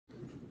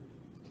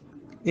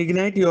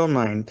Ignite Your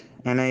Mind,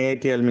 an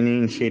IIT Alumni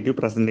initiative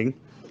presenting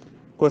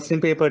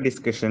question paper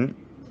discussion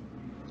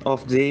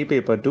of JEE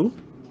Paper 2,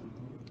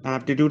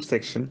 Aptitude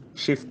section,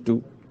 Shift 2,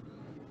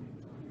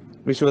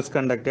 which was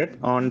conducted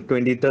on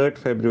 23rd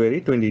February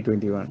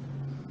 2021.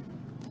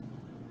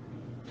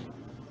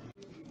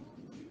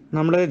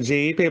 നമ്മുടെ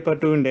JEE Paper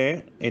 2-ൻ്റെ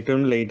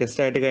ഏറ്റവും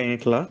latest ആയിട്ട്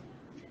കഴിഞ്ഞിട്ടുള്ള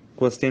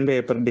question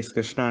paper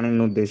ഡിസ്കഷനാണ്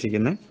ഇന്ന്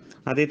ഉദ്ദേശിക്കുന്നത്.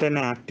 അതിൽ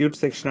തന്നെ aptitude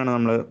സെക്ഷനാണ്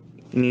നമ്മൾ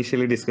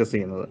ഇനീഷ്യലി ഡിസ്കസ്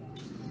ചെയ്യുന്നത്.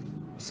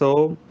 സോ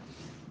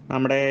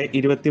നമ്മുടെ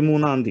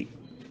 23-ാം തീയതി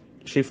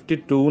ഷിഫ്റ്റ്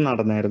 2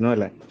 നടന്നായിരുന്നു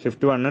അല്ലേ?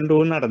 ഷിഫ്റ്റ് 1 ഉം 2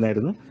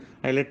 നടന്നായിരുന്നു.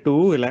 അതിൽ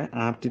 2-ലെ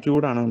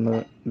ആപ്റ്റിറ്റ്യൂഡാണ് നമ്മൾ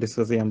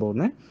ഡിസ്കസ് ചെയ്യാൻ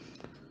പോകുന്നത്.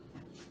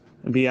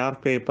 B.ARCH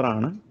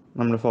പേപ്പറാണ്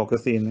നമ്മൾ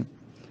ഫോക്കസ് ചെയ്യുന്നത്.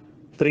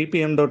 3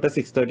 PM തൊട്ട്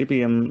 6:30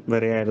 PM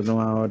വരെയായിരുന്നു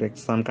ആ ഒരു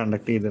എക്സാം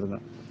കണ്ടക്ട്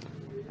ചെയ്തിരുന്നത്.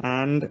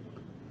 ആൻഡ്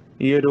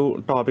ഈ ഒരു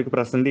ടോപ്പിക്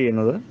പ്രസൻറ്റ്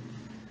ചെയ്യുന്നത്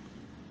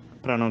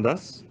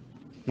പ്രണോദാസ്,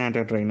 നാറ്റ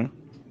trainer,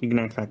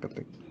 ignite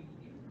faculty.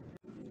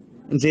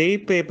 JEE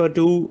paper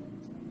 2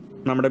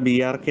 നമ്മുടെ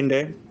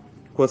B.ARCH-ൻ്റെ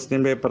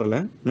ക്വസ്റ്റ്യൻ പേപ്പറിൽ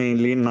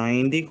മെയിൻലി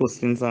 90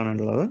 ക്വസ്റ്റ്യൻസ്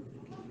ആണുള്ളത്.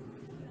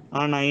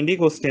 ആ 90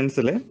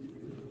 ക്വസ്റ്റ്യൻസിൽ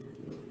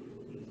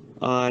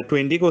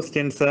 20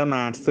 ക്വസ്റ്റ്യൻസ്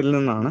മാത്സിൽ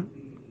നിന്നാണ്,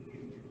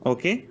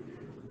 ഓക്കെ,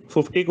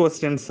 50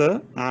 ക്വസ്റ്റ്യൻസ്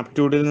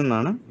ആപ്റ്റ്യൂഡിൽ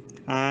നിന്നാണ്,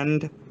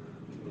 ആൻഡ്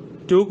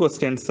 2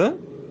 ക്വസ്റ്റ്യൻസ്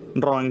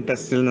ഡ്രോയിങ്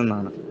ടെസ്റ്റിൽ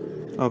നിന്നാണ്.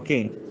 ഓക്കെ,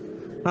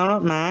 നമ്മൾ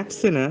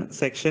മാത്സിന്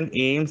സെക്ഷൻ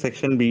എയും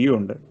സെക്ഷൻ ബിയും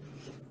ഉണ്ട്.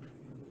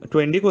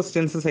 20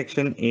 ക്വസ്റ്റ്യൻസ്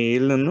സെക്ഷൻ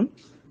എയിൽ നിന്നും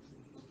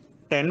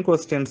 10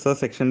 ക്വസ്റ്റ്യൻസ്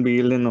സെക്ഷൻ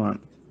ബിയിൽ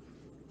നിന്നുമാണ്.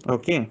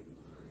 ഓക്കെ,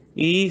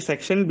 ഈ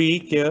സെക്ഷൻ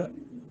ബിക്ക്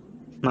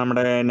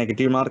നമ്മുടെ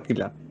നെഗറ്റീവ്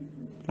മാർക്കില്ല.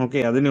 ഓക്കെ,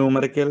 അത്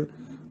ന്യൂമറിക്കൽ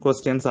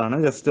ക്വസ്റ്റ്യൻസ് ആണ്,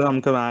 ജസ്റ്റ്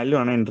നമുക്ക് വാല്യൂ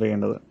ആണ് എൻ്റർ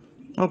ചെയ്യേണ്ടത്.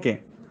 ഓക്കെ,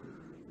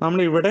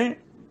 നമ്മളിവിടെ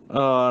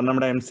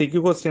നമ്മുടെ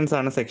MCQ ക്വസ്റ്റ്യൻസ്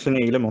ആണ് സെക്ഷൻ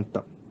എയിൽ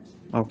മൊത്തം.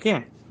 ഓക്കെ,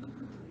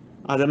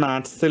 അത്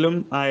മാത്സിലും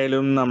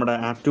ആയാലും നമ്മുടെ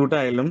ആപ്റ്റ്യൂഡ്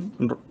ആയാലും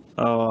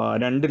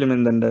രണ്ടിലും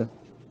എന്തുണ്ട്,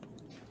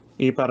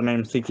 ഈ പറഞ്ഞ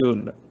MCQ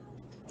ഉണ്ട്.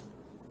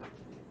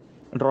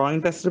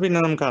 ഡ്രോയിങ് ടെസ്റ്റ് പിന്നെ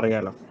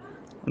നമുക്കറിയാലോ,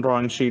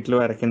 ഡ്രോയിങ് ഷീറ്റിൽ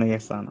വരയ്ക്കുന്ന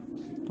കേസാണ്.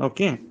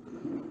 ഓക്കെ,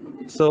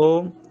 സോ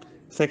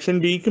സെക്ഷൻ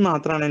ബിക്ക്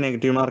മാത്രമാണ്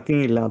നെഗറ്റീവ്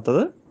മാർക്കിംഗ്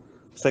ഇല്ലാത്തത്,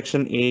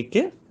 സെക്ഷൻ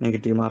എക്ക്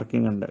നെഗറ്റീവ്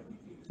മാർക്കിംഗ് ഉണ്ട്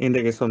in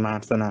the case of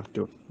maths and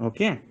aptitude.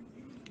 Okay,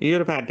 ഈ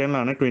ഒരു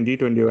പാറ്റേണിലാണ്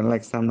 2021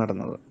 എക്സാം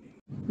നടന്നത്.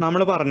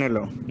 നമ്മൾ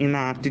പറഞ്ഞല്ലോ ഇന്ന്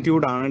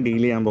ആപ്റ്റിറ്റ്യൂഡാണ്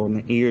ഡീൽ ചെയ്യാൻ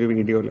പോകുന്നത് ഈ ഒരു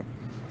വീഡിയോയിൽ.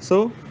 സോ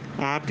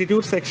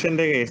ആപ്റ്റിറ്റ്യൂഡ്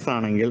സെക്ഷൻ്റെ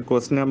കേസാണെങ്കിൽ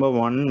ക്വസ്റ്റ്യൻ നമ്പർ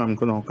 1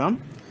 നമുക്ക് നോക്കാം.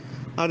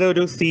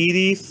 അതൊരു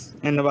സീരീസ്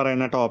എന്ന്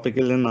പറയുന്ന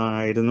ടോപ്പിക്കിൽ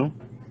നിന്നായിരുന്നു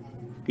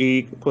ഈ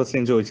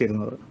question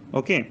ചോദിച്ചിരുന്നത്.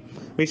 Okay,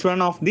 which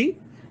one of the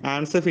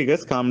answer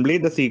figures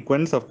complete the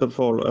sequence of the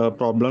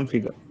problem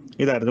figure,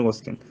 ഇതായിരുന്നു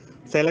question.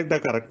 Select the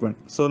correct one.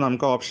 So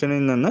നമുക്ക്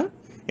ഓപ്ഷനിൽ നിന്ന്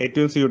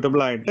ഏറ്റവും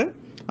സ്യൂട്ടബിൾ ആയിട്ട്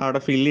അവിടെ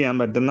ഫില്ല് ചെയ്യാൻ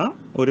പറ്റുന്ന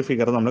ഒരു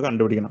ഫിഗർ നമ്മൾ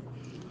കണ്ടുപിടിക്കണം.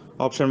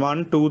 ഓപ്ഷൻ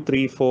 1, 2,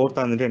 3, 4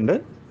 തന്നിട്ടുണ്ട്.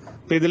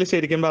 അപ്പോൾ ഇതിൽ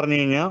ശരിക്കും പറഞ്ഞു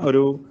കഴിഞ്ഞാൽ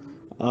ഒരു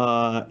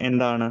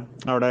എന്താണ്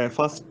അവിടെ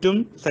ഫസ്റ്റും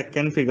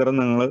സെക്കൻഡ് ഫിഗറും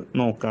നിങ്ങൾ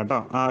നോക്കുക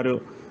കേട്ടോ. ആ ഒരു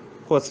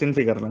ക്വസ്റ്റ്യൻ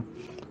ഫിഗറിൽ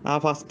ആ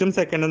ഫസ്റ്റും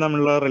സെക്കൻഡും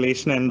തമ്മിലുള്ള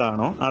റിലേഷൻ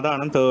എന്താണോ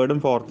അതാണ് തേർഡും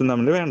ഫോർത്തും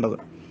തമ്മിൽ വേണ്ടത്.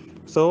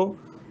 സോ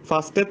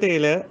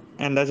ഫസ്റ്റത്തേൽ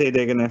എന്താ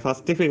ചെയ്തേക്കുന്നത്,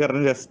 ഫസ്റ്റ്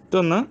ഫിഗറിന് ജസ്റ്റ്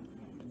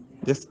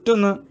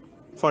ഒന്ന്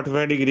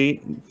 45 ഡിഗ്രി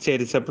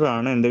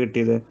ചരിച്ചപ്പോഴാണ് എന്ത്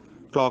കിട്ടിയത്,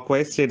 ക്ലോക്ക്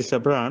വൈസ്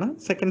ചരിച്ചപ്പോഴാണ്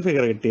സെക്കൻഡ്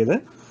ഫിഗർ കിട്ടിയത്.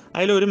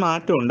 അതിലൊരു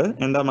മാറ്റമുണ്ട്.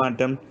 എന്താ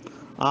മാറ്റം,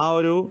 ആ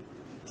ഒരു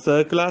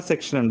സർക്കുലർ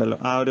സെക്ഷൻ ഉണ്ടല്ലോ,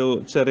 ആ ഒരു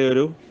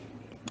ചെറിയൊരു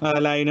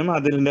ലൈനും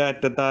അതിൻ്റെ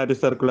അറ്റത്ത് ആ ഒരു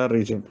സർക്കുലർ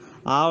റീജിയൻ,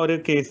 ആ ഒരു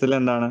കേസിൽ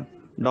എന്താണ്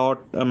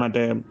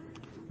മറ്റേ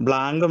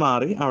ബ്ലാങ്ക്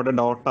മാറി അവിടെ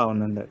ഡോട്ട്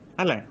ആവുന്നുണ്ട്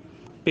അല്ലേ.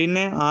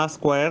 പിന്നെ ആ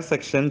സ്ക്വയർ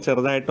സെക്ഷൻ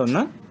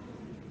ചെറുതായിട്ടൊന്ന്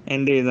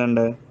എന്ത്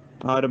ചെയ്യുന്നുണ്ട്,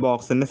 ആ ഒരു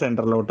ബോക്സിൻ്റെ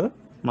സെൻറ്ററിലോട്ട്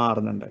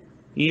മാറുന്നുണ്ട്.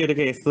 ഈ ഒരു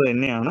കേസ്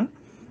തന്നെയാണ്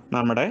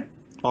നമ്മുടെ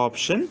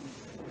ഓപ്ഷൻ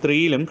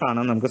 3-ലും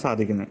കാണാൻ നമുക്ക്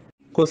സാധിക്കുന്നത്.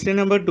 ക്വസ്റ്റ്യൻ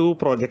നമ്പർ 2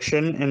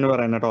 പ്രൊജക്ഷൻ എന്ന്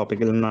പറയുന്ന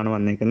ടോപ്പിക്കിൽ നിന്നാണ്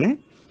വന്നിരിക്കുന്നത്.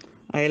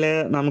 അതിൽ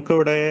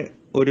നമുക്കിവിടെ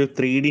ഒരു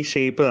 3D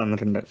ഷേപ്പ്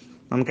തന്നിട്ടുണ്ട്.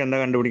 നമുക്ക് എന്താ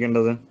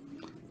കണ്ടുപിടിക്കേണ്ടത്,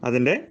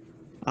 അതിൻ്റെ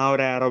ആ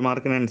ഒരു ആരോ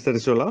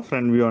മാർക്കിനനുസരിച്ചുള്ള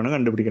ഫ്രണ്ട് വ്യൂ ആണ്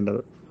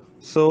കണ്ടുപിടിക്കേണ്ടത്.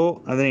 സോ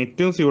അതിന്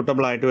ഏറ്റവും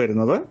സ്യൂട്ടബിൾ ആയിട്ട്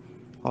വരുന്നത്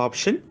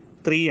ഓപ്ഷൻ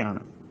 3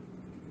 ആണ്.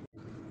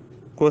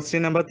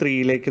 ക്വസ്റ്റ്യൻ നമ്പർ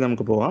 3-ലേക്ക്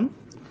നമുക്ക് പോവാം.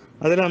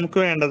 അതിൽ നമുക്ക്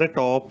വേണ്ടത്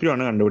ടോപ്പ് വ്യൂ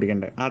ആണ്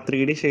കണ്ടുപിടിക്കേണ്ടത്. ആ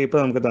 3D ഷേപ്പ്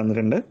നമുക്ക്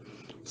തന്നിട്ടുണ്ട്.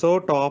 സോ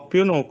ടോപ്പ്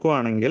വ്യൂ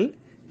നോക്കുവാണെങ്കിൽ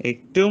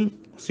ഏറ്റവും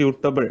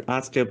സ്യൂട്ടബിൾ ആ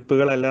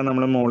സ്റ്റെപ്പുകളെല്ലാം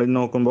നമ്മൾ മുകളിൽ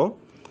നോക്കുമ്പോൾ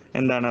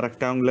എന്താണ്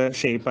റെക്ടാങ്കുലർ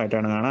ഷേപ്പ്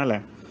ആയിട്ടാണ് കാണാം അല്ലേ.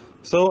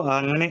 സോ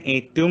അങ്ങനെ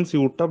ഏറ്റവും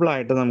സ്യൂട്ടബിൾ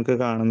ആയിട്ട് നമുക്ക്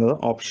കാണുന്നത്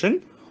ഓപ്ഷൻ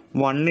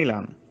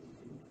 1-ലാണ്.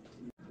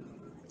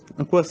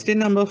 ക്വസ്റ്റ്യൻ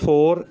നമ്പർ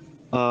 4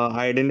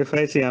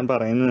 ഐഡൻറ്റിഫൈ ചെയ്യാൻ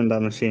പറയുന്നത്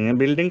എന്താണെന്ന് വെച്ച് കഴിഞ്ഞാൽ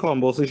ബിൽഡിംഗ്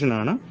കോമ്പോസിഷൻ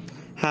ആണ്.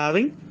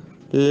 Having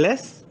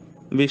less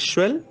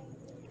visual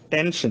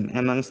tension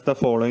amongst the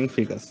following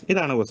figures,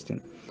 ഇതാണ് ക്വസ്റ്റ്യൻ.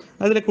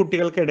 അതിൽ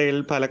കുട്ടികൾക്കിടയിൽ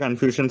പല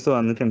കൺഫ്യൂഷൻസ്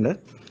വന്നിട്ടുണ്ട്.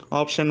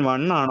 ഓപ്ഷൻ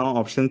 1 ആണോ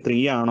ഓപ്ഷൻ 3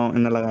 ആണോ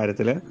എന്നുള്ള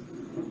കാര്യത്തിൽ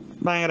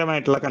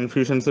ഭയങ്കരമായിട്ടുള്ള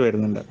കൺഫ്യൂഷൻസ്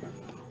വരുന്നുണ്ട്.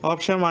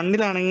 ഓപ്ഷൻ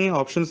 1-ലാണെങ്കിൽ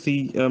ഓപ്ഷൻ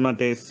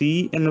സി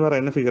എന്ന്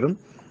പറയുന്ന ഫിഗറും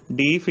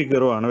ഡി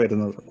ഫിഗറും ആണ്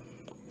വരുന്നത്.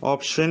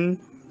 ഓപ്ഷൻ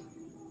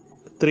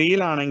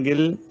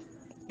 3-ലാണെങ്കിൽ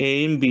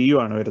എയും ബിയും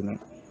ആണ് വരുന്നത്.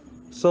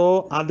 സോ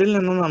അതിൽ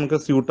നിന്നും നമുക്ക്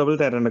സ്യൂട്ടബിൾ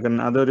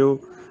തിരഞ്ഞെടുക്കണം. അതൊരു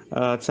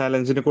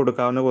ചലഞ്ചിന്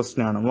കൊടുക്കാവുന്ന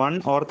ക്വസ്റ്റ്യൻ ആണ്. 1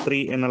 or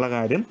 3 എന്നുള്ള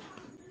കാര്യം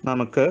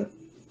നമുക്ക്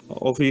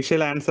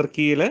ഒഫീഷ്യൽ ആൻസർ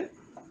കീയിൽ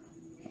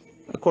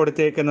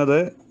കൊടുത്തേക്കുന്നത്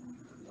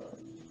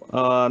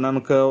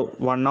നമുക്ക്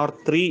 1 or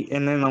 3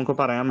 എന്നേ നമുക്ക്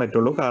പറയാൻ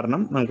പറ്റുള്ളൂ,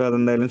 കാരണം നമുക്ക്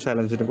അതെന്തായാലും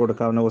ചലഞ്ചിന്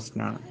കൊടുക്കാവുന്ന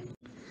ക്വസ്റ്റ്യൻ ആണ്.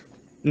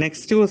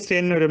 നെക്സ്റ്റ്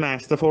ക്വസ്റ്റ്യൻ ഒരു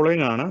മാച്ച് ദ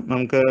ഫോളോയിങ് ആണ്.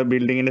 നമുക്ക്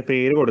ബിൽഡിങ്ങിൻ്റെ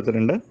പേര്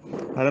കൊടുത്തിട്ടുണ്ട്,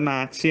 അത്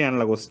മാച്ച്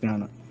ചെയ്യാനുള്ള ക്വസ്റ്റ്യൻ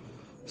ആണ്.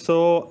 സോ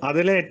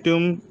അതിൽ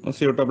ഏറ്റവും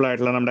സ്യൂട്ടബിൾ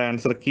ആയിട്ടുള്ള നമ്മുടെ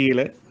ആൻസർ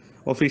കീയിൽ,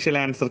 ഒഫീഷ്യൽ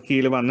ആൻസർ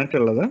കീയിൽ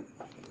വന്നിട്ടുള്ളത്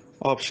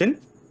ഓപ്ഷൻ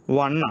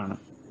 1 ആണ്.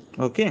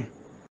 ഓക്കെ,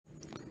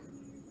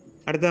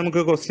 അടുത്ത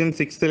നമുക്ക് ക്വസ്റ്റ്യൻ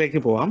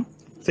 6ലേക്ക് പോവാം.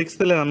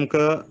 6ൽ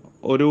നമുക്ക്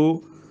ഒരു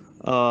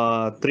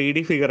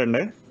 3D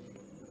ഫിഗറിൻ്റെ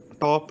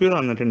ടോപ്പ് വ്യൂ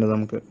തന്നിട്ടുണ്ട്.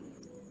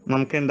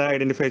 നമുക്ക് എന്താ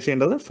ഐഡൻറ്റിഫൈ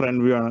ചെയ്യേണ്ടത്?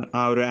 ഫ്രണ്ട് വ്യൂ ആണ്.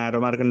 ആ ഒരു ആരോ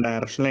മാർക്കിൻ്റെ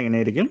ഡയറക്ഷനിൽ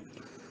എങ്ങനെയായിരിക്കും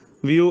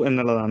വ്യൂ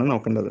എന്നുള്ളതാണ്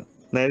നോക്കേണ്ടത്.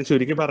 അതായത്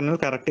ചുരുക്കി പറഞ്ഞാൽ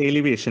correct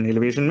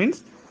elevation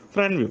means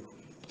front view.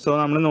 So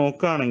നമ്മൾ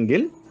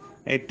നോക്കുകയാണെങ്കിൽ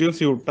ഏറ്റവും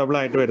സ്യൂട്ടബിൾ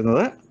ആയിട്ട്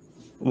വരുന്നത്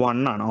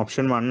 1 ആണ്,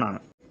 ഓപ്ഷൻ 1 ആണ്.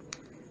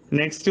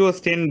 Next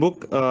question,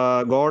 book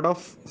God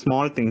of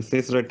small things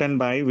is written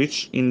by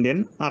which Indian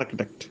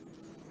architect?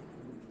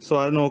 So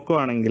അത്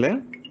നോക്കുകയാണെങ്കിൽ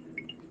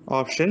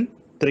ഓപ്ഷൻ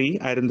 3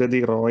 അരുന്ധതി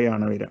റോയ്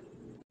ആണ് വരിക.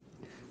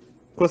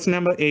 ക്വസ്റ്റ്യൻ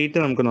നമ്പർ 8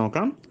 നമുക്ക്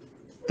നോക്കാം.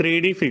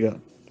 3D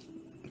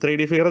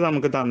ഫിഗർ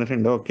നമുക്ക്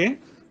തന്നിട്ടുണ്ട്. ഓക്കെ,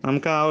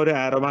 നമുക്ക് ആ ഒരു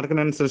ആരോ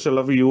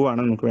മാർക്കിനനുസരിച്ചുള്ള വ്യൂ ആണ്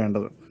നമുക്ക്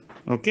വേണ്ടത്.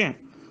 ഓക്കെ,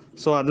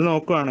 സോ അത്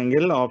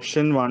നോക്കുകയാണെങ്കിൽ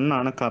ഓപ്ഷൻ 1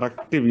 ആണ്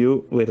കറക്റ്റ് വ്യൂ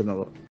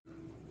വരുന്നത്.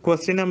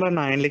 ക്വസ്റ്റ്യൻ നമ്പർ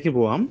 9ലേക്ക്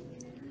പോവാം.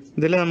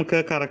 ഇതിൽ നമുക്ക്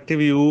കറക്റ്റ്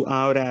വ്യൂ, ആ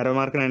ഒരു ആരോ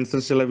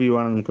മാർക്കിനനുസരിച്ചുള്ള വ്യൂ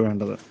ആണ് നമുക്ക്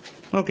വേണ്ടത്.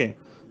 ഓക്കെ,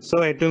 സോ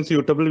ഏറ്റവും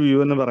സ്യൂട്ടബിൾ വ്യൂ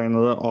എന്ന്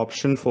പറയുന്നത്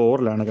ഓപ്ഷൻ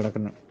 4ലാണ്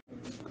കിടക്കുന്നത്.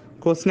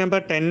 ക്വസ്റ്റ്യൻ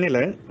നമ്പർ 10ൽ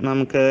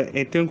നമുക്ക്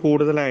ഏറ്റവും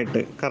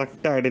കൂടുതലായിട്ട്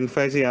കറക്റ്റ്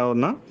ഐഡൻറ്റിഫൈ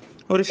ചെയ്യാവുന്ന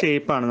ഒരു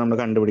ഷേപ്പാണ് നമ്മൾ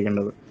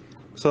കണ്ടുപിടിക്കേണ്ടത്.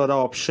 സോ അത്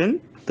ഓപ്ഷൻ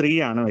 3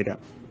 ആണ് വരിക.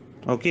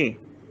 ഓക്കെ,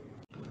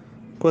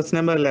 ക്വസ്റ്റ്യൻ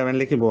നമ്പർ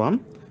 11ലേക്ക് പോവാം.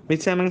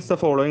 Which amongst the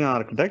following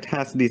architect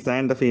has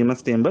design the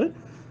famous temple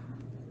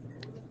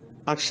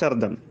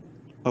അക്ഷർധം?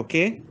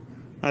 Okay,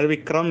 അത്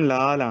വിക്രം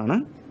ലാൽ ആണ്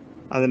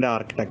അതിൻ്റെ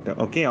ആർക്കിടെക്ട്.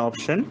 ഓക്കെ,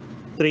 ഓപ്ഷൻ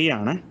 3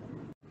 ആണ്.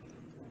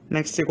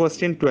 നെക്സ്റ്റ്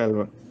ക്വസ്റ്റ്യൻ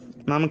 12,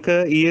 നമുക്ക്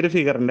ഈ ഒരു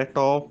ഫിഗറിൻ്റെ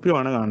ടോപ്പ് വ്യൂ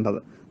ആണ് കാണേണ്ടത്.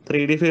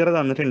 3D ഫിഗർ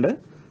തന്നിട്ടുണ്ട്,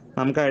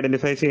 നമുക്ക്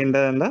ഐഡൻറ്റിഫൈ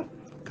ചെയ്യേണ്ടത് എന്താ?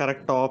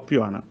 കറക്റ്റ് ടോപ്പ്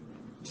വ്യൂ ആണ്.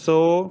 സോ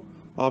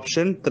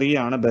ഓപ്ഷൻ 3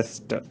 ആണ്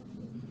best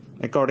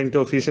according to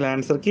official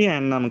answer key.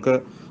 And നമുക്ക്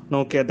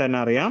നോക്കിയാൽ തന്നെ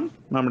അറിയാം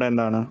നമ്മുടെ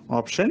എന്താണ്,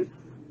 ഓപ്ഷൻ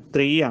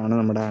 3 ആണ്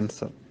നമ്മുടെ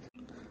ആൻസർ.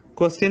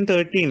 ക്വസ്റ്റ്യൻ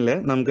 13ൽ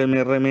നമുക്ക്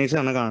മിറർ ഇമേജ്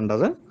ആണ്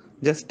കാണേണ്ടത്.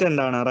 ജസ്റ്റ്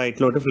എന്താണ്,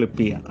 റൈറ്റിലോട്ട് ഫ്ലിപ്പ്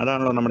ചെയ്യുക,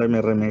 അതാണല്ലോ നമ്മുടെ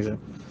മിറർ ഇമേജ്.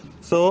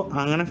 സോ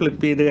അങ്ങനെ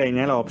ഫ്ലിപ്പ് ചെയ്ത്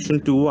കഴിഞ്ഞാൽ ഓപ്ഷൻ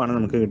 2 ആണ്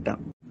നമുക്ക് കിട്ടുക.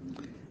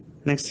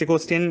 നെക്സ്റ്റ്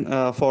ക്വസ്റ്റ്യൻ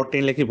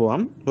 14ലേക്ക്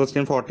പോവാം.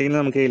 ക്വസ്റ്റ്യൻ 14ൽ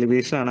നമുക്ക്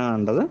എലിവേഷൻ ആണ്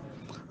കാണേണ്ടത്.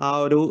 ആ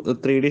ഒരു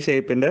 3D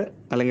ഷേപ്പിൻ്റെ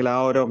അല്ലെങ്കിൽ ആ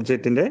ഒരു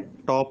ഒബ്ജക്റ്റിൻ്റെ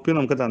ടോപ്പ് വ്യൂ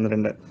നമുക്ക്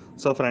തന്നിട്ടുണ്ട്.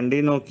 സോ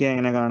ഫ്രണ്ടിൽ നോക്കിയാൽ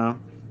എങ്ങനെ കാണാം?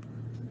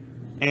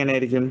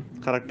 എങ്ങനെയായിരിക്കും?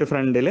 കറക്റ്റ്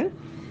ഫ്രണ്ടിൽ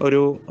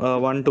ഒരു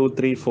 1 2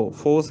 3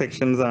 4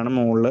 സെക്ഷൻസ് ആണ്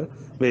മുകളിൽ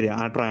വരിക,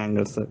 ആ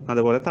ട്രയാങ്കിൾസ്.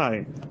 അതുപോലെ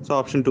താഴെ. സോ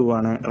ഓപ്ഷൻ 2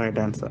 ആണ്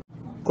റൈറ്റ് ആൻസർ.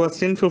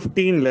 ക്വസ്റ്റ്യൻ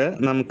 15ൽ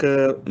നമുക്ക്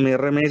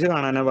മിറർ ഇമേജ്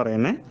കാണാനാണ്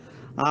പറയുന്നത്.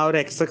 ആ ഒരു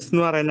XX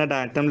എന്ന് പറയുന്ന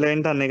ഡാറ്റം ലൈൻ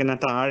തന്നിരിക്കുന്ന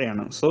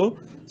താഴെയാണ്. സോ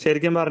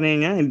ശരിക്കും പറഞ്ഞു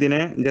കഴിഞ്ഞാൽ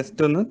ഇതിനെ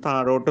ജസ്റ്റ് ഒന്ന്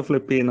താഴോട്ട്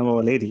ഫ്ലിപ്പ് ചെയ്യുന്ന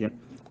പോലെ ഇരിക്കും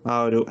ആ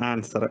ഒരു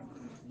ആൻസർ.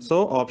 സോ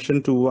ഓപ്ഷൻ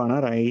 2 ആണ്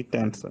റൈറ്റ്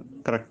ആൻസർ.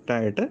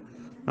 കറക്റ്റായിട്ട്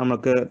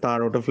നമുക്ക്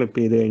താഴോട്ട് ഫ്ലിപ്പ്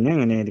ചെയ്ത് കഴിഞ്ഞാൽ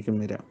എങ്ങനെയായിരിക്കും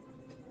വരിക.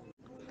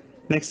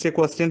 നെക്സ്റ്റ്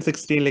ക്വസ്റ്റ്യൻ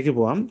 16ലേക്ക്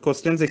പോവാം.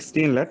 ക്വസ്റ്റ്യൻ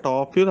 16ൽ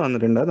ടോപ്പ് വ്യൂ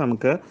തന്നിട്ടുണ്ട്.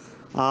 നമുക്ക്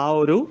ആ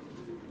ഒരു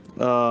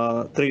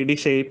 3D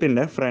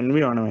ഷേപ്പിൻ്റെ ഫ്രണ്ട്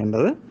വ്യൂ ആണ്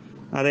വേണ്ടത്.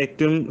 അത്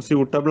ഏറ്റവും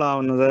സ്യൂട്ടബിൾ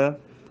ആവുന്നത്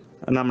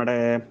നമ്മുടെ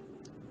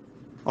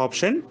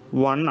ഓപ്ഷൻ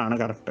 1 ആണ്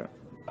കറക്റ്റ്.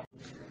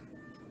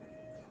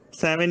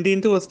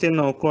 17th ക്വസ്റ്റ്യൻ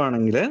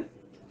നോക്കുവാണെങ്കിൽ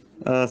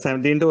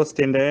 17th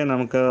ക്വസ്റ്റ്യൻ്റെ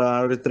നമുക്ക് ആ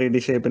ഒരു 3D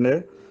ഷേപ്പിൻ്റെ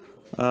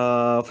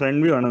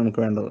ഫ്രണ്ട് വ്യൂ ആണ്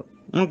നമുക്ക് വേണ്ടത്.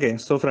 ഓക്കെ,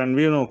 സോ ഫ്രണ്ട്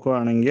വ്യൂ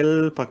നോക്കുവാണെങ്കിൽ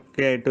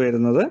പക്കയായിട്ട്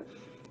വരുന്നത്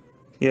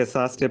യെസ്,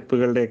 ആ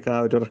സ്റ്റെപ്പുകളുടെയൊക്കെ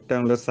ആ ഒരു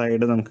റെക്ടാങ്കുലർ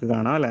സൈഡ് നമുക്ക്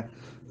കാണാം അല്ലേ.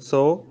 സോ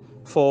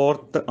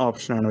 4th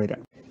ഓപ്ഷനാണ് വരിക.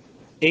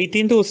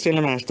 18th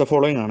ക്വസ്റ്റ്യനിൽ മാച്ച് ദ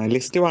ഫോളോയിങ് ആണ്.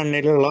 ലിസ്റ്റ്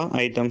 1ലുള്ള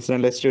ഐറ്റംസിനെ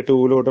ലിസ്റ്റ്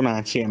 2ലോട്ട്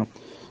മാച്ച് ചെയ്യണം.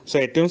 സോ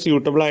ഏറ്റവും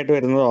സ്യൂട്ടബിൾ ആയിട്ട്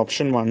വരുന്നത്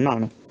ഓപ്ഷൻ 1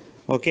 ആണ്.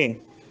 Okay,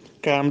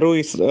 കാംറൂ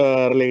is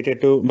related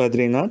to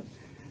Badrinath.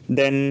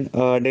 Then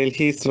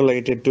Delhi is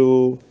related to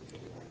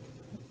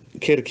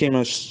ഖിർക്കി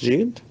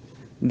Masjid.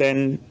 Then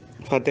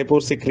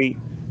Fatehpur Sikri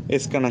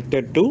is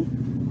connected to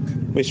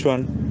which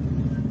one?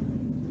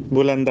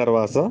 Buland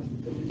Darwaza.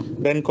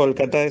 Then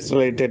Kolkata is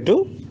related to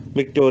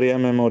Victoria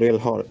Memorial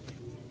Hall.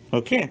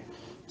 Okay,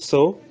 so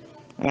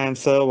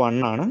answer 1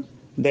 ആണ്.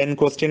 Then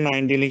question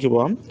 19ലേക്ക്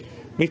പോവാം.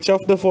 Which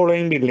of the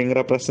following building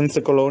represents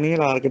a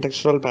colonial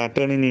architectural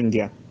pattern in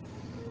India?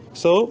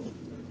 So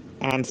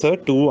answer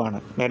 2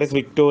 ആണ്. That is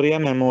Victoria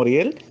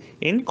Memorial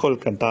in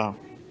Kolkata.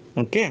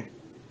 Okay.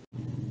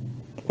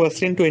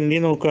 Question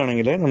 20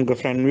 നോക്കുകയാണെങ്കിൽ നമുക്ക്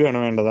front view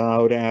ആണ് വേണ്ടത്, ആ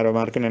ഒരു ആരോ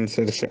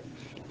മാർക്കിനനുസരിച്ച്.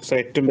 So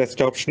ഏറ്റവും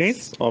best option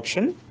is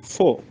option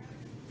 4.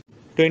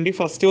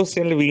 21st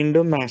ക്വസ്റ്റ്യനിൽ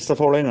വീണ്ടും മാച്ച് ദ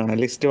ഫോളോയിങ് ആണ്.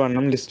 ലിസ്റ്റ്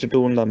 1ഉം ലിസ്റ്റ്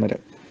 2ഉം തമ്മിൽ.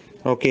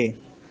 ഓക്കെ,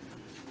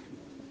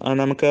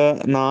 നമുക്ക്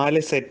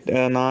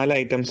 4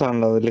 ഐറ്റംസ്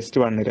ആണുള്ളത്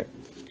ലിസ്റ്റ് 1ൽ.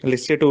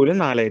 ലിസ്റ്റ് 2ലും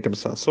 4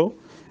 ഐറ്റംസാണ്. സോ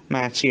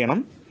മാച്ച് ചെയ്യണം.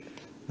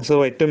 സോ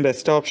ഏറ്റവും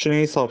best option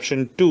is option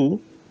 2.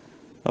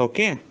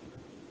 Okay,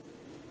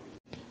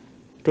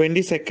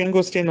 22nd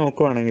question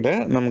നോക്കുവാണെങ്കിൽ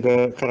നമുക്ക്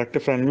കറക്റ്റ്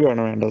ഫ്രണ്ട് വ്യൂ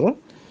ആണ് വേണ്ടത്.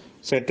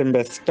 സോ ഏറ്റവും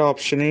best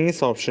option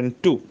is option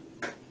 2.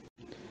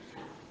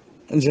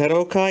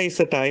 ജെറോക്ക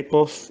is A type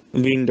of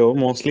window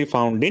mostly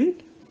found in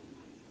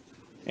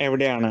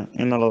എവിടെയാണ്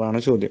എന്നുള്ളതാണ്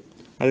ചോദ്യം.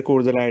 അത്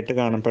കൂടുതലായിട്ട്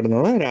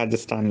കാണപ്പെടുന്നത്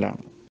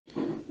രാജസ്ഥാനിലാണ്.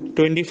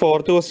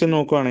 24th ക്വസ്റ്റ്യൻ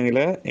നോക്കുവാണെങ്കിൽ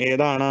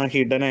ഏതാണ് ആ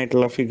ഹിഡൻ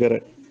ആയിട്ടുള്ള ഫിഗർ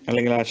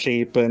അല്ലെങ്കിൽ ആ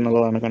ഷേപ്പ്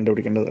എന്നുള്ളതാണ്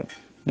കണ്ടുപിടിക്കേണ്ടത്.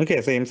 ഓക്കെ,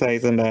 സെയിം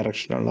സൈസ് ആൻഡ്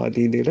ഡയറക്ഷനുള്ള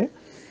രീതിയിൽ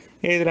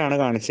ഏതിലാണ്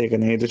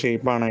കാണിച്ചേക്കുന്നത്, ഏത്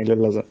ഷേപ്പാണ്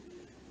അതിലുള്ളത്.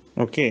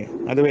 ഓക്കെ,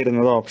 അത്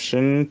വരുന്നത്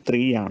ഓപ്ഷൻ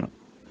 3 ആണ്.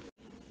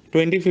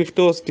 25th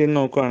ക്വസ്റ്റ്യൻ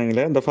നോക്കുവാണെങ്കിൽ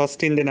the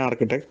first Indian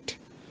architect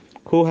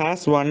who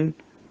has one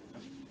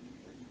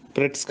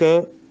Pritzker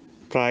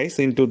price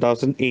in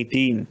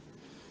 2018.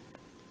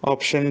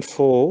 Option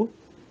 4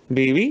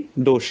 ബി.വി.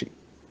 Doshi.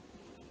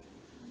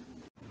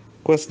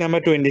 Question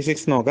number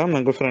 26 നോക്കാം.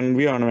 നമുക്ക് ഫ്രണ്ട്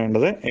വ്യൂ ആണ്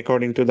വേണ്ടത്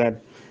according to that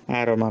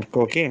arrow mark.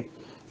 Okay,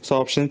 so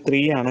option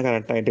 3 ആണ്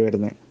കറക്റ്റായിട്ട്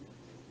വരുന്നത്.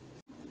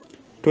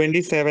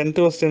 27th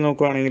ക്വസ്റ്റ്യൻ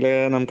നോക്കുവാണെങ്കിൽ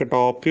നമുക്ക്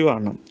ടോപ്പ് വ്യൂ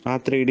കാണണം. ആ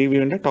 3D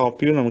വ്യൂവിൻ്റെ ടോപ്പ്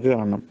വ്യൂ നമുക്ക്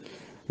കാണണം.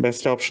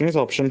 Best option is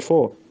option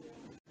 4.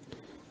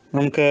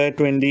 നമുക്ക്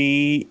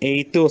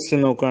 28th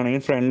ക്വസ്റ്റ്യൻ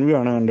നോക്കുകയാണെങ്കിൽ ഫ്രണ്ട് വ്യൂ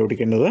ആണ്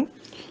കണ്ടുപിടിക്കേണ്ടത്.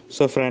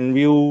 സോ ഫ്രണ്ട്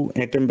വ്യൂ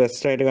ഏറ്റവും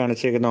ബെസ്റ്റായിട്ട്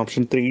കാണിച്ചേക്കുന്ന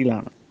ഓപ്ഷൻ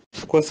 3ലാണ്.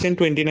 ക്വസ്റ്റ്യൻ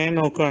 29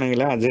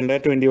 നോക്കുകയാണെങ്കിൽ agenda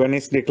 21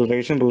 is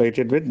declaration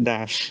related with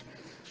dash.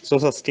 So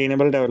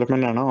sustainable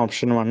development ആണ്,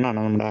 ഓപ്ഷൻ 1 ആണ്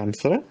നമ്മുടെ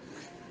ആൻസർ.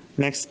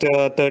 നെക്സ്റ്റ്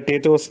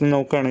 30th ക്വസ്റ്റ്യൻ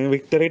നോക്കുകയാണെങ്കിൽ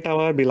victory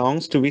tower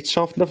belongs to which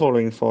of the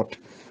following fort.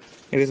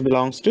 It is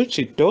belongs to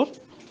Chittor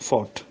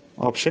fort,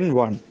 option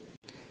 1.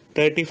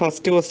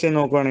 31st question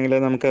നോക്കുകയാണെങ്കിൽ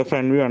നമുക്ക്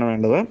front view ആണ്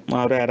വേണ്ടത് ആ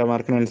ഒരു ആരോ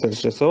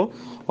മാർക്കിനനുസരിച്ച്. So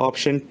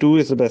option 2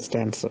 is the best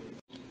answer.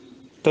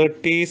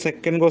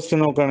 32nd question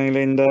നോക്കുകയാണെങ്കിൽ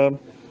in the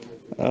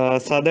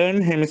southern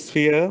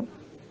hemisphere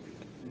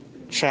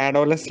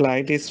shadowless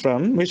light is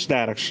from which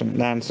direction?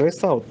 The answer is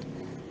south,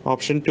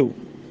 option 2.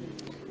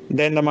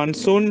 Then the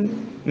monsoon,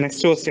 next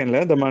question,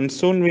 the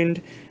monsoon wind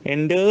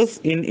enters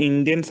in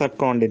Indian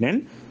subcontinent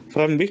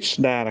from which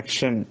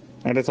direction?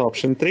 That is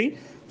option 3,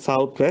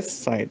 southwest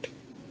side.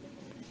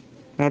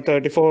 Now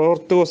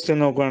 34th question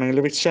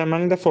നോക്കുകയാണെങ്കിൽ which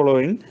among the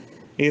following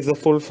is the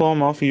full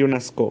form of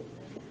UNESCO?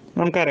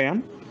 നമുക്കറിയാം,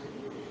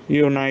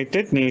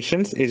 United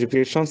Nations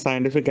education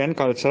scientific and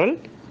cultural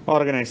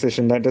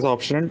organisation. That is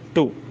option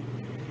 2.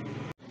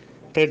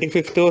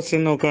 35th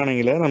question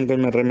നോക്കുകയാണെങ്കിൽ നമുക്ക്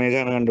mirror image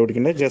ആണ്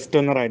കണ്ടുപിടിക്കേണ്ടത്. Just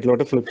ഒന്ന്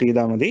റൈറ്റിലോട്ട് flip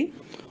ചെയ്താൽ മതി.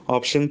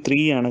 Option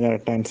 3 ആണ്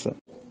കറക്റ്റ് ആൻസർ.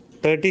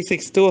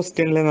 36th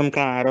ക്വസ്റ്റ്യനിൽ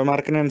നമുക്ക് ആരോ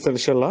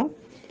മാർക്കിനനുസരിച്ചുള്ള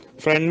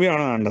ഫ്രണ്ട് വ്യൂ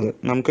ആണ് കാണേണ്ടത്.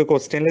 നമുക്ക്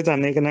ക്വസ്റ്റ്യനിൽ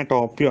തന്നിരിക്കുന്ന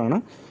ടോപ്പ് വ്യൂ ആണ്.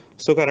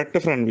 So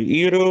correct front view. ഈ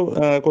ഒരു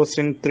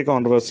ക്വസ്റ്റ്യൻ ഇത്തിരി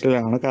കോൺട്രവേഴ്സ്യൽ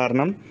ആണ്.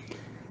 കാരണം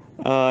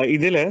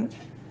ഇതിൽ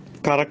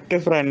കറക്റ്റ്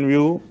ഫ്രണ്ട്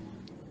വ്യൂ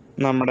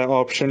നമ്മുടെ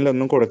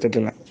ഓപ്ഷനിലൊന്നും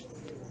കൊടുത്തിട്ടില്ല.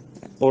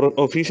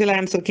 ഒഫീഷ്യൽ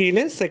ആൻസർ കീയിൽ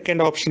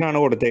സെക്കൻഡ് ഓപ്ഷനാണ്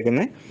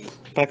കൊടുത്തേക്കുന്നത്.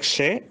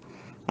 പക്ഷേ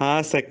ആ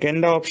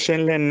സെക്കൻഡ്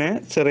ഓപ്ഷനിൽ തന്നെ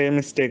ചെറിയ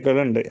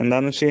മിസ്റ്റേക്കുകളുണ്ട്.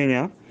 എന്താണെന്ന് വെച്ച്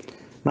കഴിഞ്ഞാൽ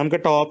നമുക്ക്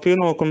ടോപ്പ് വ്യൂ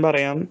നോക്കുമ്പോൾ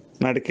അറിയാം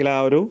നടുക്കിൽ ആ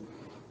ഒരു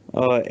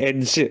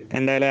എഡ്ജ്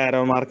എന്തായാലും ആരോ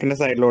മാർക്കിൻ്റെ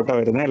സൈഡിലോട്ടാണ്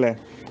വരുന്നത് അല്ലേ.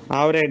 ആ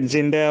ഒരു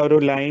എഡ്ജിൻ്റെ ആ ഒരു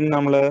ലൈൻ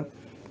നമ്മൾ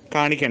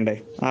കാണിക്കണ്ടേ,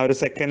 ആ ഒരു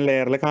സെക്കൻഡ്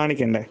ലെയറിൽ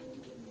കാണിക്കണ്ടേ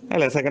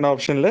അല്ലേ. സെക്കൻഡ്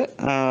ഓപ്ഷനിൽ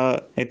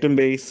ഏറ്റവും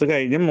ബേസ്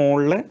കഴിഞ്ഞ്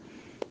മുകളിൽ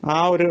ആ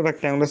ഒരു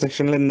റെക്ടാങ്കുലർ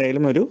സെക്ഷനിൽ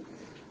എന്തെങ്കിലും ഒരു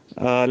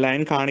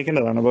ലൈൻ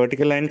കാണിക്കേണ്ടതാണ്,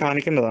 വേർട്ടിക്കൽ ലൈൻ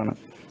കാണിക്കേണ്ടതാണ്.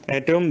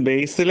 ഏറ്റവും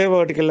ബേസിലെ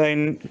വേർട്ടിക്കൽ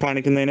ലൈൻ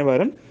കാണിക്കുന്നതിന്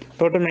പകരം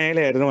തൊട്ട്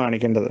മേലെയായിരുന്നു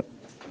കാണിക്കേണ്ടത്.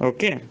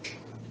 ഓക്കെ,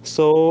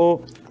 സോ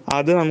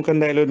അത് നമുക്ക്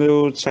എന്തായാലും ഒരു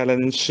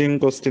ചലഞ്ചിങ്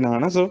ക്വസ്റ്റ്യൻ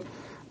ആണ്. സോ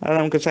അത്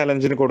നമുക്ക്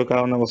ചലഞ്ചിന്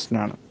കൊടുക്കാവുന്ന ക്വസ്റ്റ്യൻ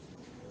ആണ്.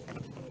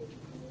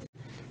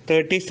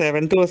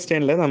 37th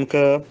ക്വസ്റ്റ്യനിൽ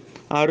നമുക്ക്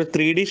ആ ഒരു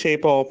 3D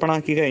ഷേപ്പ് ഓപ്പൺ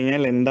ആക്കി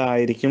കഴിഞ്ഞാൽ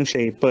എന്തായിരിക്കും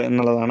ഷേപ്പ്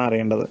എന്നുള്ളതാണ്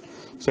അറിയേണ്ടത്.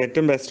 സോ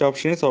ഏറ്റവും ബെസ്റ്റ്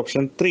ഓപ്ഷൻ ഈസ്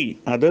ഓപ്ഷൻ 3.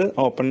 അത്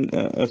ഓപ്പൺ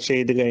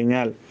ചെയ്ത്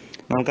കഴിഞ്ഞാൽ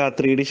നമുക്ക് ആ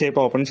 3D ഷേപ്പ്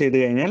ഓപ്പൺ ചെയ്ത്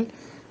കഴിഞ്ഞാൽ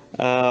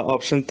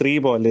ഓപ്ഷൻ 3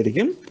 പോലെ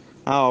ഇരിക്കും.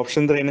 ആ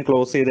ഓപ്ഷൻ 3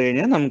 ക്ലോസ് ചെയ്ത്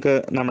കഴിഞ്ഞാൽ നമുക്ക്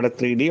നമ്മുടെ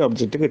 3D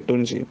ഒബ്ജക്റ്റ്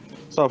കിട്ടുകയും ചെയ്യും.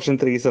 So option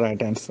 3 is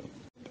right answer.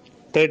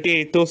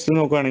 38th question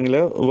നോക്കുകയാണെങ്കിൽ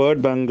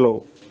word bungalow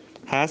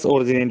has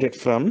originated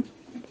from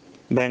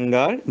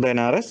Bengal,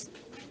 Banaras,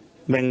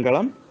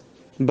 Bangalam,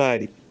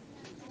 Barry.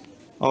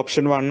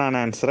 Option 1 ആണ്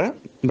answer,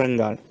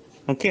 Bengal.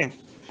 Okay,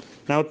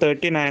 now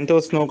 39th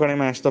question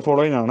നോക്കുകയാണെങ്കിൽ മാച്ച് ദ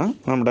ഫോളോയിങ് ആണ്.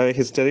 നമ്മുടെ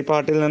ഹിസ്റ്ററി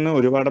പാർട്ടിൽ നിന്ന്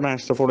ഒരുപാട്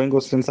മാച്ച് ദ ഫോളോയിങ്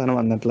ക്വസ്റ്റ്യൻസ് ആണ്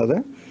വന്നിട്ടുള്ളത്.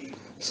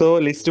 സോ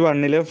ലിസ്റ്റ്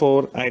 1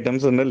 4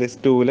 ഐറ്റംസ് ഉണ്ട്,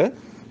 ലിസ്റ്റ് 2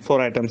 4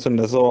 ഐറ്റംസ്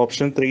ഉണ്ട്. So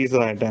option 3 is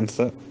right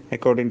answer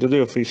according to the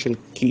official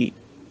key.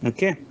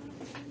 Okay,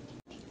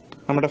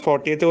 നമ്മുടെ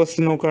 40th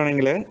ക്വസ്റ്റ്യൻ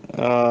നോക്കുകയാണെങ്കിൽ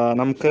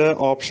നമുക്ക്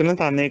ഓപ്ഷനിൽ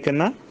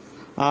തന്നേക്കുന്ന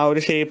ആ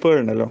ഒരു ഷേപ്പുകൾ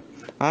ഉണ്ടല്ലോ,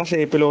 ആ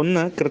ഷേപ്പിൽ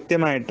ഒന്ന്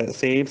കൃത്യമായിട്ട്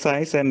സെയിം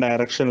സൈസ് ആൻഡ്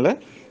ഡയറക്ഷനിൽ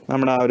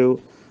നമ്മുടെ ആ ഒരു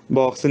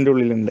ബോക്സിൻ്റെ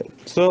ഉള്ളിലുണ്ട്.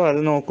 സോ അത്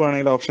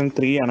നോക്കുകയാണെങ്കിൽ ഓപ്ഷൻ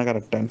 3 ആണ്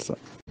കറക്റ്റ് ആൻസർ.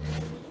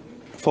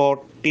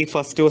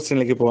 41st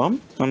ക്വസ്റ്റ്യനിലേക്ക് പോവാം.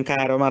 നമുക്ക്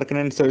ആരോ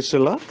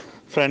മാർക്കിനനുസരിച്ചുള്ള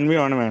ഫ്രണ്ട് വ്യൂ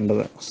ആണ്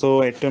വേണ്ടത്. സോ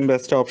ഏറ്റവും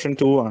ബെസ്റ്റ് ഓപ്ഷൻ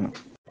 2 ആണ്.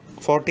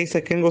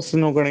 42nd ക്വസ്റ്റ്യൻ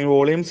നോക്കുകയാണെങ്കിൽ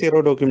volume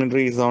 0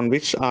 documentary is on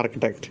which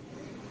architect.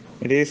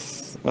 It is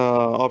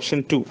option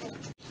 2.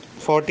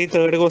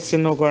 43rd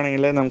question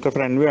നോക്കുകയാണെങ്കിൽ നമുക്ക്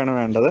ഫ്രണ്ട് വ്യൂ ആണ്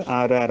വേണ്ടത് ആ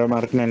ഒരു ആരോ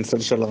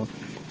മാർക്കിനനുസരിച്ചുള്ളത്.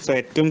 സോ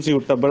ഏറ്റവും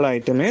suitable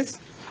item is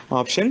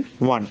option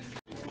 1.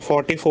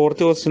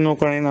 44th question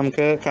നോക്കുകയാണെങ്കിൽ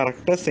നമുക്ക്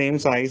കറക്റ്റ് സെയിം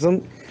സൈസും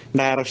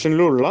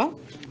ഡയറക്ഷനിലുള്ള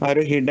ആ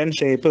ഒരു ഹിഡൻ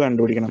ഷേപ്പ്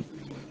കണ്ടുപിടിക്കണം.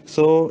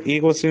 സോ ഈ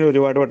ക്വസ്റ്റ്യൻ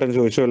ഒരുപാട് വട്ടം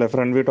ചോദിച്ചു അല്ലേ,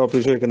 ഫ്രണ്ട് വ്യൂ ടോപ്പ്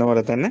വ്യൂ ചോദിക്കുന്ന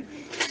പോലെ തന്നെ.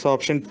 സോ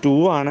ഓപ്ഷൻ 2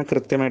 ആണ്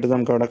കൃത്യമായിട്ട്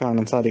നമുക്ക് അവിടെ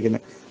കാണാൻ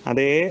സാധിക്കുന്നത്,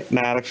 അതേ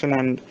ഡയറക്ഷൻ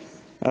ആൻഡ്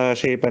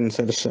ഷേപ്പ്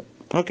അനുസരിച്ച്.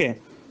 Okay,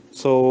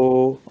 so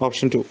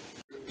option 2.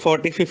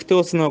 45th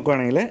question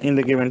നോക്കുകയാണെങ്കിൽ in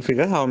the given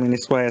figure how many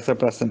squares R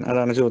present,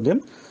 അതാണ് ചോദ്യം.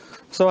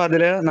 സോ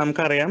അതിൽ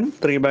നമുക്കറിയാം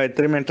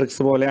 3x3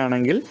 മെട്രിക്സ്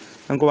പോലെയാണെങ്കിൽ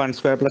നമുക്ക് 1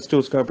 square plus 2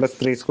 square plus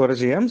 3 square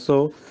ചെയ്യാം. സോ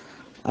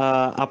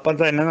അപ്പം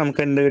തന്നെ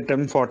നമുക്ക് എന്ത്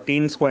കിട്ടും,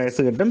 14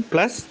 സ്ക്വയർസ് കിട്ടും,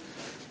 പ്ലസ്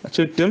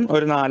ചുറ്റും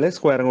ഒരു 4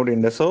 സ്ക്വയറും കൂടി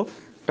ഉണ്ട്. സോ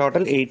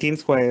ടോട്ടൽ 18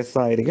 സ്ക്വയർസ്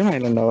ആയിരിക്കും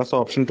അതിലുണ്ടാവുക. സോ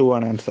ഓപ്ഷൻ 2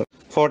 ആണ് ആൻസർ.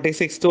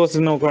 46th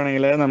ക്വസ്റ്റ്യൻ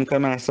നോക്കുകയാണെങ്കിൽ നമുക്ക്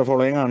മാച്ച്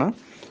ഫോളോയിങ് ആണ്,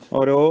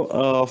 ഓരോ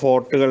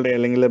ഫോർട്ടുകളുടെ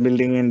അല്ലെങ്കിൽ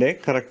ബിൽഡിങ്ങിൻ്റെ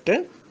കറക്റ്റ്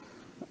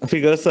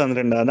ഫിഗേഴ്സ്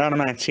തന്നിട്ടുണ്ട്, അതാണ്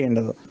മാച്ച്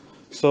ചെയ്യേണ്ടത്.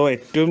 സോ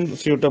ഏറ്റവും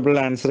suitable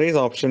answer is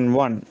option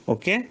 1.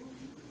 Okay,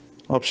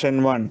 option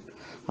 1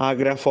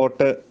 Agra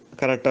fort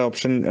correct.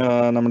 Option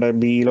നമ്മുടെ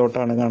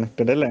ബിയിലോട്ടാണ്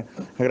കണക്റ്റഡ് അല്ലേ,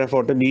 ആഗ്ര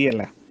ഫോർട്ട് ബി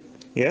അല്ലേ?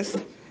 യെസ്.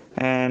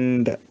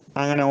 ആൻഡ്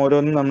അങ്ങനെ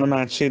ഓരോന്നും നമ്മൾ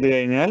മാച്ച് ചെയ്ത്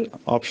കഴിഞ്ഞാൽ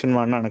ഓപ്ഷൻ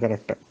 1 ആണ്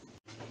correct.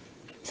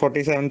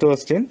 47th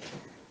question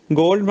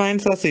gold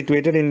mines R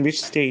situated in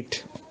which state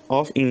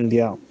of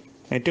India?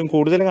 ഏറ്റവും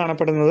കൂടുതൽ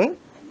കാണപ്പെടുന്നത്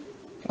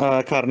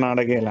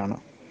കർണാടകയിലാണ്.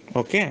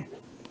 ഓക്കെ.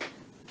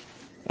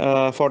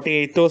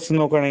 48th ക്വസ്റ്റ്യൻ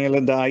നോക്കുകയാണെങ്കിൽ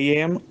the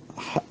IIM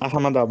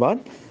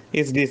Ahmedabad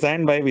is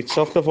designed by which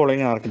of the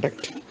following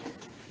architect?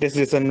 It is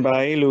designed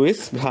by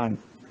Luis Khan.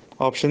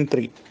 Option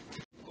 3.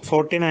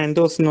 49th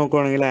question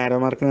നോക്കുകയാണെങ്കിൽ ആരോ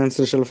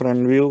മാർക്കിനനുസരിച്ചുള്ള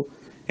front view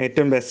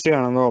ഏറ്റവും best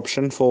കാണുന്നത്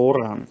option 4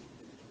 ആണ്.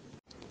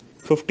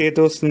 50th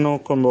question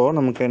നോക്കുമ്പോൾ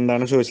നമുക്ക്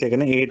എന്താണ്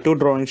ചോദിച്ചേക്കുന്നത്, A2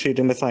 ഡ്രോയിങ്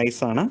ഷീറ്റിൻ്റെ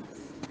സൈസാണ്.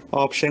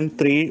 ഓപ്ഷൻ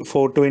 3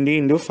 420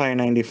 ×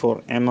 594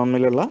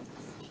 mm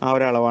ആ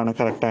ഒരു അളവാണ്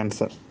correct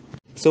answer.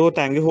 So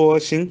thank you for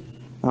watching.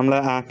 നമ്മൾ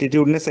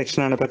ആപ്റ്റിറ്റ്യൂഡിൻ്റെ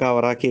സെക്ഷനാണ് ഇപ്പോൾ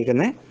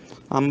കവറാക്കിയിരിക്കുന്നത്.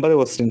 50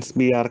 ക്വസ്റ്റ്യൻസ്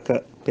B.ARCH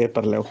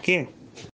പേപ്പറിൽ. ഓക്കെ.